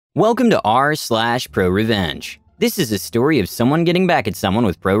Welcome to r/ProRevenge. This is a story of someone getting back at someone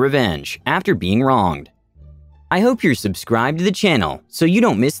with ProRevenge after being wronged. I hope you're subscribed to the channel so you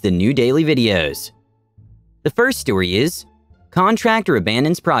don't miss the new daily videos. The first story is, contractor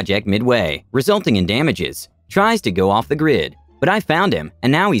abandons project midway, resulting in damages, tries to go off the grid, but I found him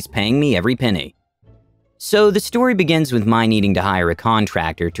and now he's paying me every penny. So the story begins with my needing to hire a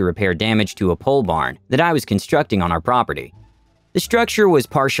contractor to repair damage to a pole barn that I was constructing on our property. The structure was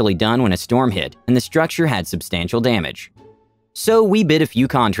partially done when a storm hit, and the structure had substantial damage. So we bid a few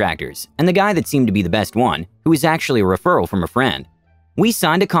contractors, and the guy that seemed to be the best one, who was actually a referral from a friend. We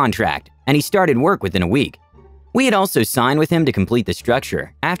signed a contract, and he started work within a week. We had also signed with him to complete the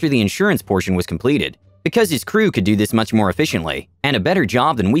structure after the insurance portion was completed, because his crew could do this much more efficiently, and a better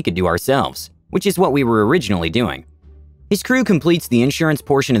job than we could do ourselves, which is what we were originally doing. His crew completes the insurance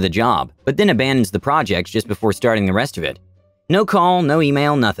portion of the job, but then abandons the project just before starting the rest of it. No call, no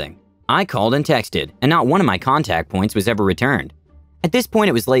email, nothing. I called and texted, and not one of my contact points was ever returned. At this point,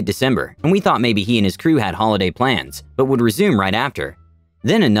 it was late December, and we thought maybe he and his crew had holiday plans, but would resume right after.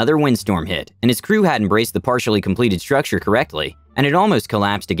 Then another windstorm hit, and his crew hadn't braced the partially completed structure correctly, and it almost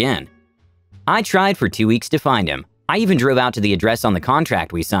collapsed again. I tried for 2 weeks to find him. I even drove out to the address on the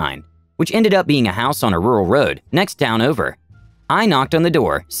contract we signed, which ended up being a house on a rural road, next town over. I knocked on the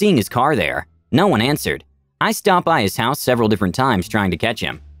door, seeing his car there. No one answered. I stopped by his house several different times trying to catch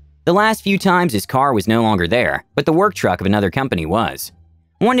him. The last few times his car was no longer there, but the work truck of another company was.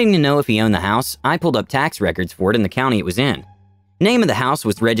 Wanting to know if he owned the house, I pulled up tax records for it in the county it was in. Name of the house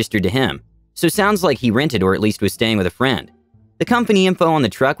was registered to him, so sounds like he rented or at least was staying with a friend. The company info on the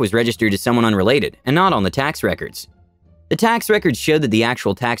truck was registered to someone unrelated and not on the tax records. The tax records showed that the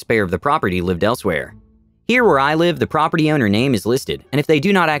actual taxpayer of the property lived elsewhere. Here where I live, the property owner name is listed, and if they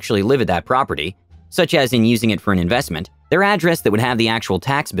do not actually live at that property, such as in using it for an investment, their address that would have the actual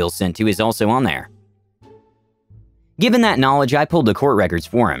tax bill sent to is also on there. Given that knowledge, I pulled the court records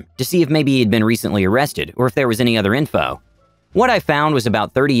for him to see if maybe he had been recently arrested or if there was any other info. What I found was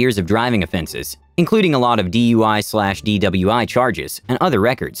about 30 years of driving offenses, including a lot of DUI/DWI charges and other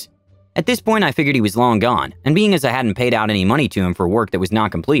records. At this point, I figured he was long gone, and being as I hadn't paid out any money to him for work that was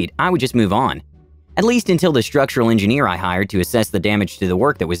not complete, I would just move on. At least until the structural engineer I hired to assess the damage to the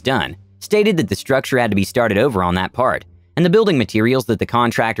work that was done stated that the structure had to be started over on that part, and the building materials that the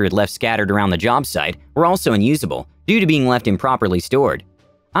contractor had left scattered around the job site were also unusable due to being left improperly stored.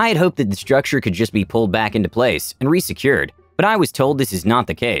 I had hoped that the structure could just be pulled back into place and resecured, but I was told this is not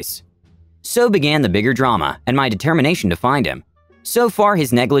the case. So began the bigger drama and my determination to find him. So far,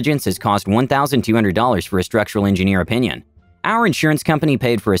 his negligence has cost $1,200 for a structural engineer opinion. Our insurance company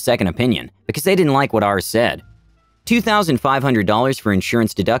paid for a second opinion because they didn't like what ours said. $2,500 for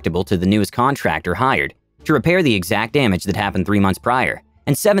insurance deductible to the newest contractor hired to repair the exact damage that happened 3 months prior,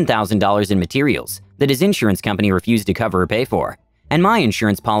 and $7,000 in materials that his insurance company refused to cover or pay for, and my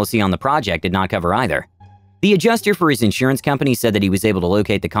insurance policy on the project did not cover either. The adjuster for his insurance company said that he was able to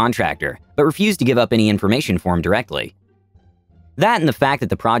locate the contractor, but refused to give up any information for him directly. That and the fact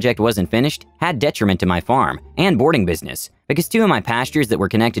that the project wasn't finished had detriment to my farm and boarding business because 2 of my pastures that were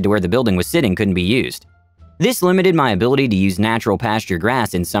connected to where the building was sitting couldn't be used. This limited my ability to use natural pasture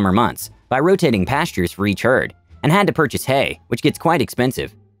grass in summer months by rotating pastures for each herd, and had to purchase hay, which gets quite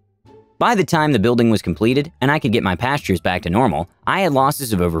expensive. By the time the building was completed and I could get my pastures back to normal, I had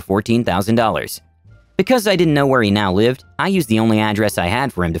losses of over $14,000. Because I didn't know where he now lived, I used the only address I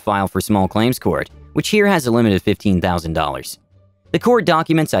had for him to file for small claims court, which here has a limit of $15,000. The court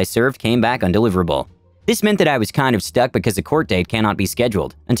documents I served came back undeliverable. This meant that I was kind of stuck because a court date cannot be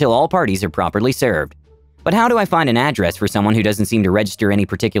scheduled until all parties are properly served. But how do I find an address for someone who doesn't seem to register any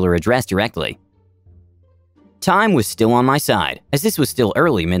particular address directly? Time was still on my side, as this was still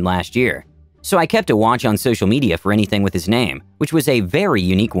early mid-last year. So I kept a watch on social media for anything with his name, which was a very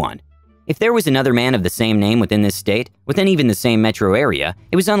unique one. If there was another man of the same name within this state, within even the same metro area,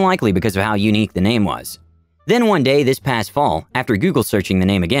 it was unlikely because of how unique the name was. Then one day this past fall, after Google searching the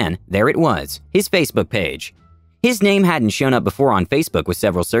name again, there it was, his Facebook page. His name hadn't shown up before on Facebook with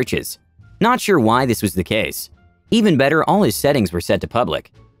several searches. Not sure why this was the case. Even better, all his settings were set to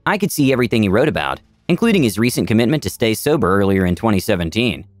public. I could see everything he wrote about, including his recent commitment to stay sober earlier in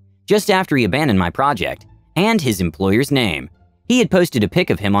 2017, just after he abandoned my project, and his employer's name. He had posted a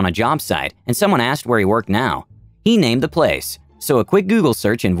pic of him on a job site, and someone asked where he worked now. He named the place, so a quick Google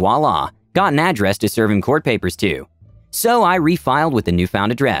search and voila, got an address to serve him court papers to. So I refiled with the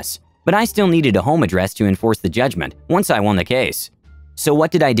newfound address, but I still needed a home address to enforce the judgment once I won the case. So what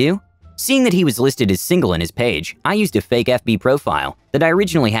did I do? Seeing that he was listed as single in his page, I used a fake FB profile that I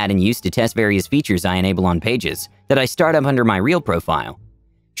originally had in use to test various features I enable on pages that I start up under my real profile.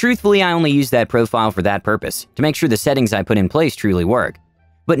 Truthfully, I only used that profile for that purpose, to make sure the settings I put in place truly work.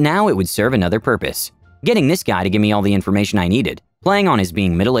 But now it would serve another purpose. Getting this guy to give me all the information I needed, playing on his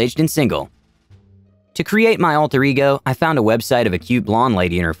being middle-aged and single. To create my alter ego, I found a website of a cute blonde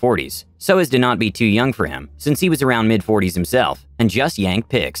lady in her 40s, so as to not be too young for him, since he was around mid-40s himself, and just yanked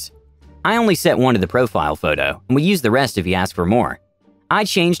pics. I only set one to the profile photo, and we used the rest if he asked for more. I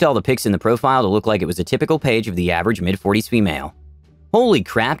changed all the pics in the profile to look like it was a typical page of the average mid-40s female. Holy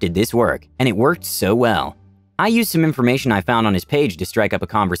crap, did this work, and it worked so well. I used some information I found on his page to strike up a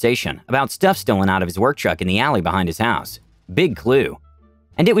conversation about stuff stolen out of his work truck in the alley behind his house. Big clue.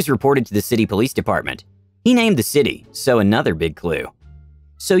 And it was reported to the city police department. He named the city, so another big clue.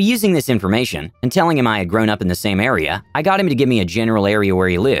 So using this information, and telling him I had grown up in the same area, I got him to give me a general area where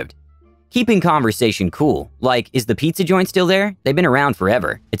he lived. Keeping conversation cool, like, is the pizza joint still there? They've been around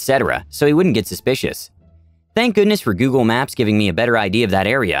forever, etc., so he wouldn't get suspicious. Thank goodness for Google Maps giving me a better idea of that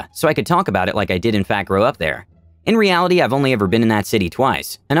area, so I could talk about it like I did in fact grow up there. In reality, I've only ever been in that city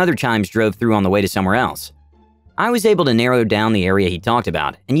twice, and other times drove through on the way to somewhere else. I was able to narrow down the area he talked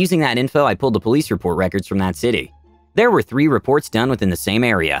about, and using that info, I pulled the police report records from that city. There were 3 reports done within the same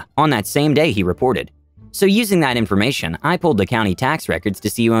area, on that same day he reported. So using that information, I pulled the county tax records to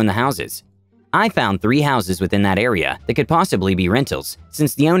see who owned the houses. I found 3 houses within that area that could possibly be rentals,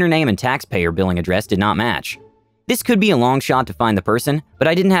 since the owner name and taxpayer billing address did not match. This could be a long shot to find the person, but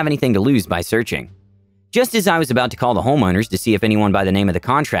I didn't have anything to lose by searching. Just as I was about to call the homeowners to see if anyone by the name of the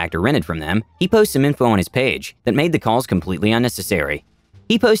contractor rented from them, he posted some info on his page that made the calls completely unnecessary.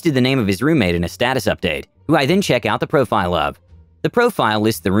 He posted the name of his roommate in a status update, who I then check out the profile of. The profile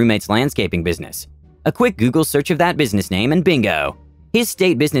lists the roommate's landscaping business. A quick Google search of that business name and bingo! His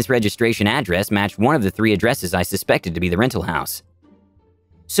state business registration address matched one of the 3 addresses I suspected to be the rental house.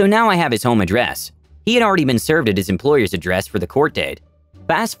 So now I have his home address. He had already been served at his employer's address for the court date.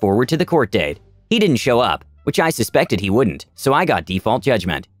 Fast forward to the court date. He didn't show up, which I suspected he wouldn't, so I got default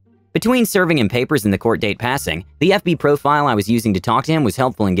judgment. Between serving him papers and the court date passing, the FB profile I was using to talk to him was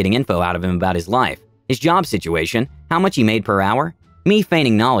helpful in getting info out of him about his life, his job situation, how much he made per hour, me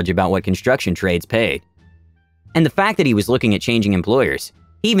feigning knowledge about what construction trades paid. And the fact that he was looking at changing employers.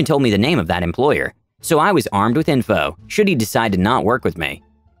 He even told me the name of that employer, so I was armed with info, should he decide to not work with me.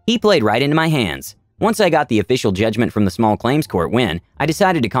 He played right into my hands. Once I got the official judgment from the small claims court win, I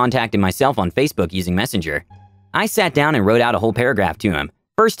decided to contact him myself on Facebook using Messenger. I sat down and wrote out a whole paragraph to him,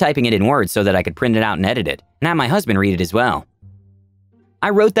 first typing it in Word so that I could print it out and edit it, and have my husband read it as well.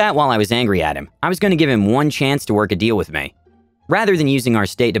 I wrote that while I was angry at him. I was going to give him one chance to work a deal with me, rather than using our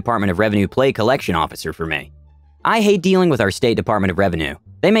State Department of Revenue play collection officer for me. I hate dealing with our State Department of Revenue.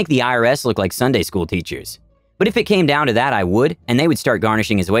 They make the IRS look like Sunday school teachers. But if it came down to that, I would, and they would start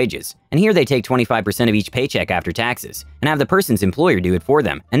garnishing his wages. And here they take 25% of each paycheck after taxes, and have the person's employer do it for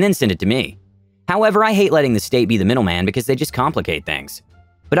them, and then send it to me. However, I hate letting the state be the middleman because they just complicate things.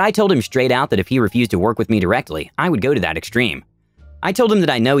 But I told him straight out that if he refused to work with me directly, I would go to that extreme. I told him that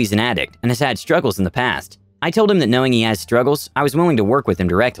I know he's an addict and has had struggles in the past. I told him that knowing he has struggles, I was willing to work with him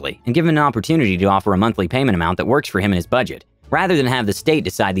directly and give him an opportunity to offer a monthly payment amount that works for him and his budget, rather than have the state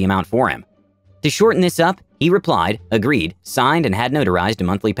decide the amount for him. To shorten this up, he replied, agreed, signed, and had notarized a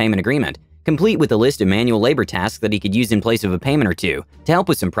monthly payment agreement, complete with a list of manual labor tasks that he could use in place of a payment or two to help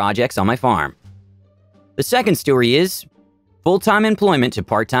with some projects on my farm. The second story is full-time employment to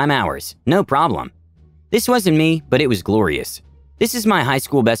part-time hours, no problem. This wasn't me, but it was glorious. This is my high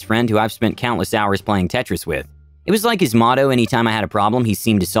school best friend who I've spent countless hours playing Tetris with. It was like his motto anytime I had a problem, he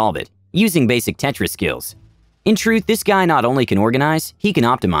seemed to solve it, using basic Tetris skills. In truth, this guy not only can organize, he can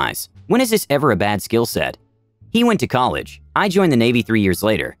optimize. When is this ever a bad skill set? He went to college. I joined the Navy 3 years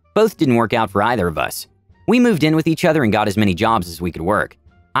later. Both didn't work out for either of us. We moved in with each other and got as many jobs as we could work.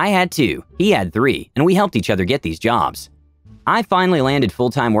 I had 2, he had 3, and we helped each other get these jobs. I finally landed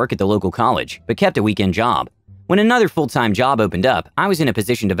full-time work at the local college, but kept a weekend job. When another full-time job opened up, I was in a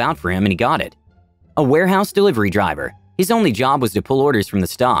position to vouch for him and he got it. A warehouse delivery driver. His only job was to pull orders from the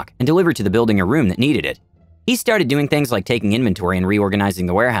stock and deliver to the building or room that needed it. He started doing things like taking inventory and reorganizing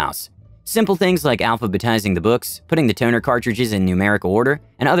the warehouse. Simple things like alphabetizing the books, putting the toner cartridges in numerical order,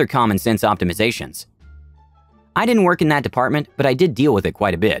 and other common sense optimizations. I didn't work in that department, but I did deal with it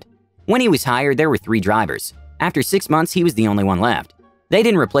quite a bit. When he was hired, there were 3 drivers. After 6 months, he was the only one left. They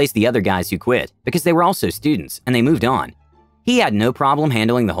didn't replace the other guys who quit, because they were also students, and they moved on. He had no problem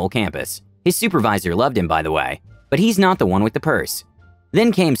handling the whole campus. His supervisor loved him, by the way, but he's not the one with the purse.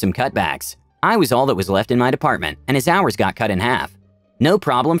 Then came some cutbacks. I was all that was left in my department, and his hours got cut in half. No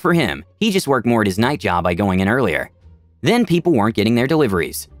problem for him, he just worked more at his night job by going in earlier. Then people weren't getting their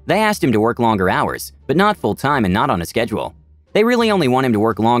deliveries. They asked him to work longer hours, but not full-time and not on a schedule. They really only want him to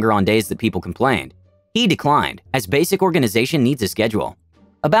work longer on days that people complained. He declined, as basic organization needs a schedule.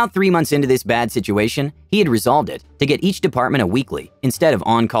 About 3 months into this bad situation, he had resolved it to get each department a weekly instead of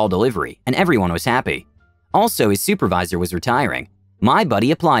on-call delivery, and everyone was happy. Also, his supervisor was retiring. My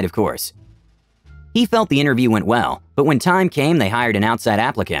buddy applied, of course. He felt the interview went well, but when time came, they hired an outside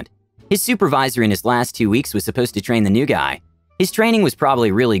applicant. His supervisor in his last 2 weeks was supposed to train the new guy. His training was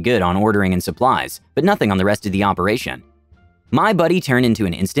probably really good on ordering and supplies, but nothing on the rest of the operation. My buddy turned into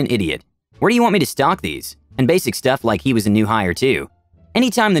an instant idiot. Where do you want me to stock these? And basic stuff like he was a new hire too.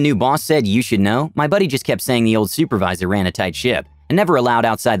 Anytime the new boss said you should know, my buddy just kept saying the old supervisor ran a tight ship and never allowed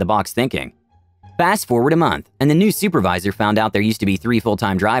outside-the-box thinking. Fast forward a month, and the new supervisor found out there used to be 3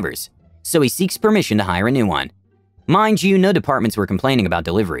 full-time drivers, so he seeks permission to hire a new one. Mind you, no departments were complaining about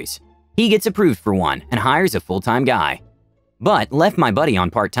deliveries. He gets approved for one and hires a full-time guy, but left my buddy on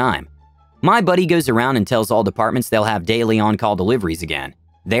part-time. My buddy goes around and tells all departments they'll have daily on-call deliveries again.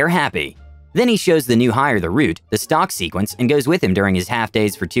 They're happy. Then he shows the new hire the route, the stock sequence, and goes with him during his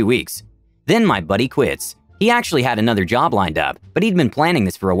half-days for 2 weeks. Then my buddy quits. He actually had another job lined up, but he'd been planning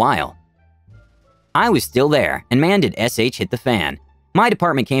this for a while. I was still there, and man did SH hit the fan. My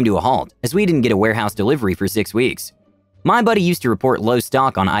department came to a halt, as we didn't get a warehouse delivery for 6 weeks. My buddy used to report low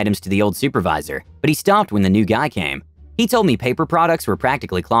stock on items to the old supervisor, but he stopped when the new guy came. He told me paper products were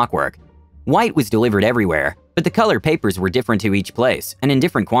practically clockwork. White was delivered everywhere, but the color papers were different to each place and in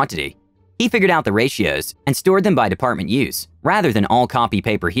different quantity. He figured out the ratios and stored them by department use, rather than all copy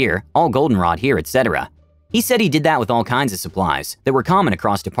paper here, all goldenrod here, etc. He said he did that with all kinds of supplies that were common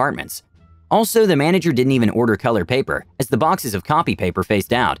across departments. Also, the manager didn't even order color paper, as the boxes of copy paper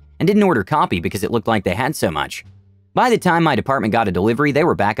faced out, and didn't order copy because it looked like they had so much. By the time my department got a delivery, they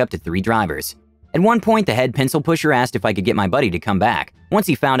were back up to 3 drivers. At one point, the head pencil pusher asked if I could get my buddy to come back, once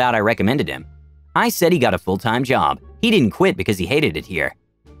he found out I recommended him. I said he got a full-time job. He didn't quit because he hated it here.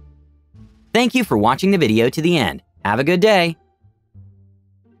 Thank you for watching the video to the end. Have a good day.